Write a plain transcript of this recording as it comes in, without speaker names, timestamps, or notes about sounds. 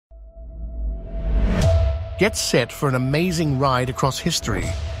Get set for an amazing ride across history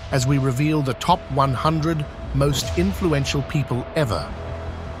as we reveal the top 100 most influential people ever.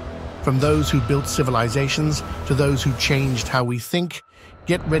 From those who built civilizations to those who changed how we think,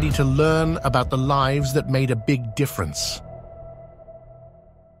 get ready to learn about the lives that made a big difference.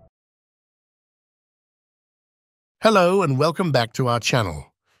 Hello and welcome back to our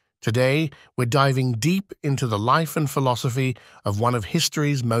channel. Today, we're diving deep into the life and philosophy of one of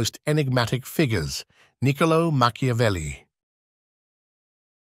history's most enigmatic figures, Niccolò Machiavelli.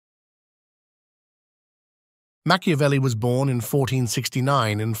 Machiavelli was born in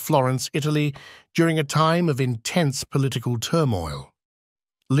 1469 in Florence, Italy, during a time of intense political turmoil.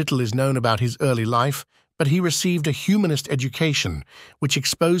 Little is known about his early life, but he received a humanist education, which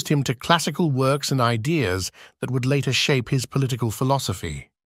exposed him to classical works and ideas that would later shape his political philosophy.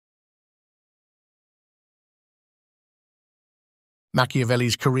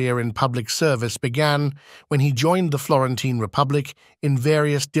 Machiavelli's career in public service began when he joined the Florentine Republic in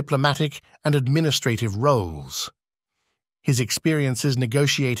various diplomatic and administrative roles. His experiences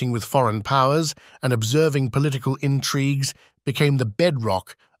negotiating with foreign powers and observing political intrigues became the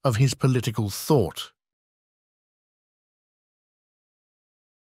bedrock of his political thought.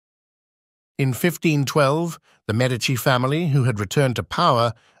 In 1512, the Medici family, who had returned to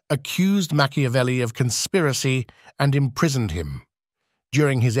power, accused Machiavelli of conspiracy and imprisoned him.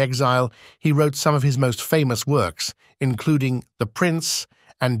 During his exile, he wrote some of his most famous works, including The Prince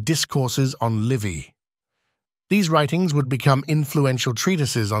and Discourses on Livy. These writings would become influential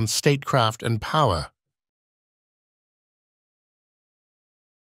treatises on statecraft and power.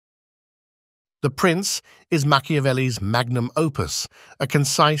 The Prince is Machiavelli's magnum opus, a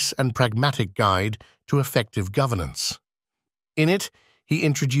concise and pragmatic guide to effective governance. In it, he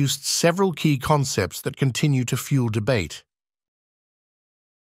introduced several key concepts that continue to fuel debate.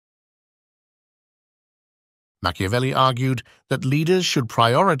 Machiavelli argued that leaders should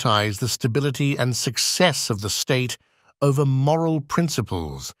prioritize the stability and success of the state over moral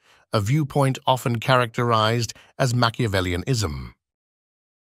principles, a viewpoint often characterized as Machiavellianism.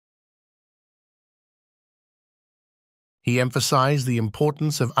 He emphasized the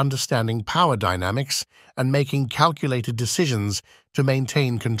importance of understanding power dynamics and making calculated decisions to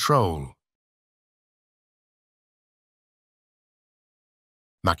maintain control.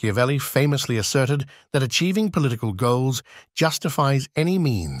 Machiavelli famously asserted that achieving political goals justifies any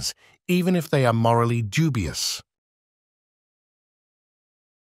means, even if they are morally dubious.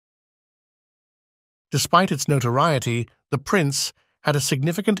 Despite its notoriety, The Prince had a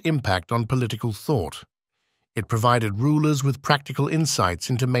significant impact on political thought. It provided rulers with practical insights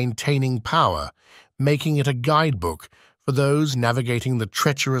into maintaining power, making it a guidebook for those navigating the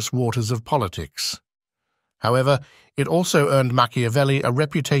treacherous waters of politics. However, it also earned Machiavelli a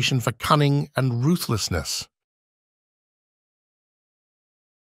reputation for cunning and ruthlessness.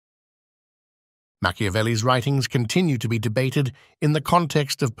 Machiavelli's writings continue to be debated in the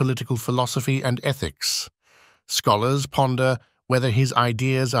context of political philosophy and ethics. Scholars ponder whether his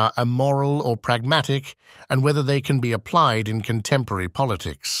ideas are immoral or pragmatic, and whether they can be applied in contemporary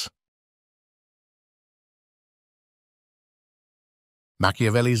politics.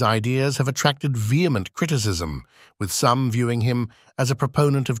 Machiavelli's ideas have attracted vehement criticism, with some viewing him as a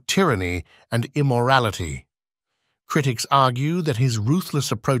proponent of tyranny and immorality. Critics argue that his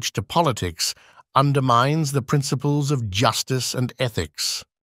ruthless approach to politics undermines the principles of justice and ethics.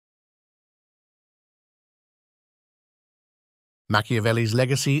 Machiavelli's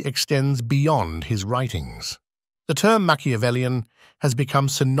legacy extends beyond his writings. The term Machiavellian has become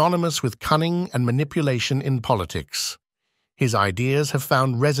synonymous with cunning and manipulation in politics. His ideas have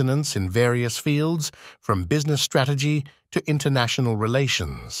found resonance in various fields, from business strategy to international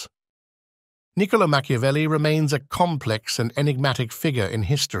relations. Niccolò Machiavelli remains a complex and enigmatic figure in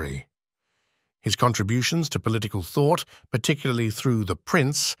history. His contributions to political thought, particularly through The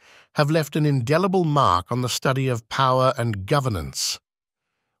Prince, have left an indelible mark on the study of power and governance.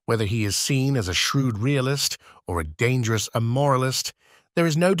 Whether he is seen as a shrewd realist or a dangerous immoralist, there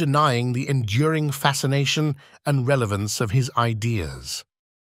is no denying the enduring fascination and relevance of his ideas.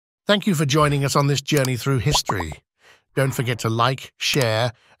 Thank you for joining us on this journey through history. Don't forget to like,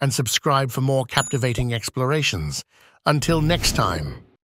 share, and subscribe for more captivating explorations. Until next time.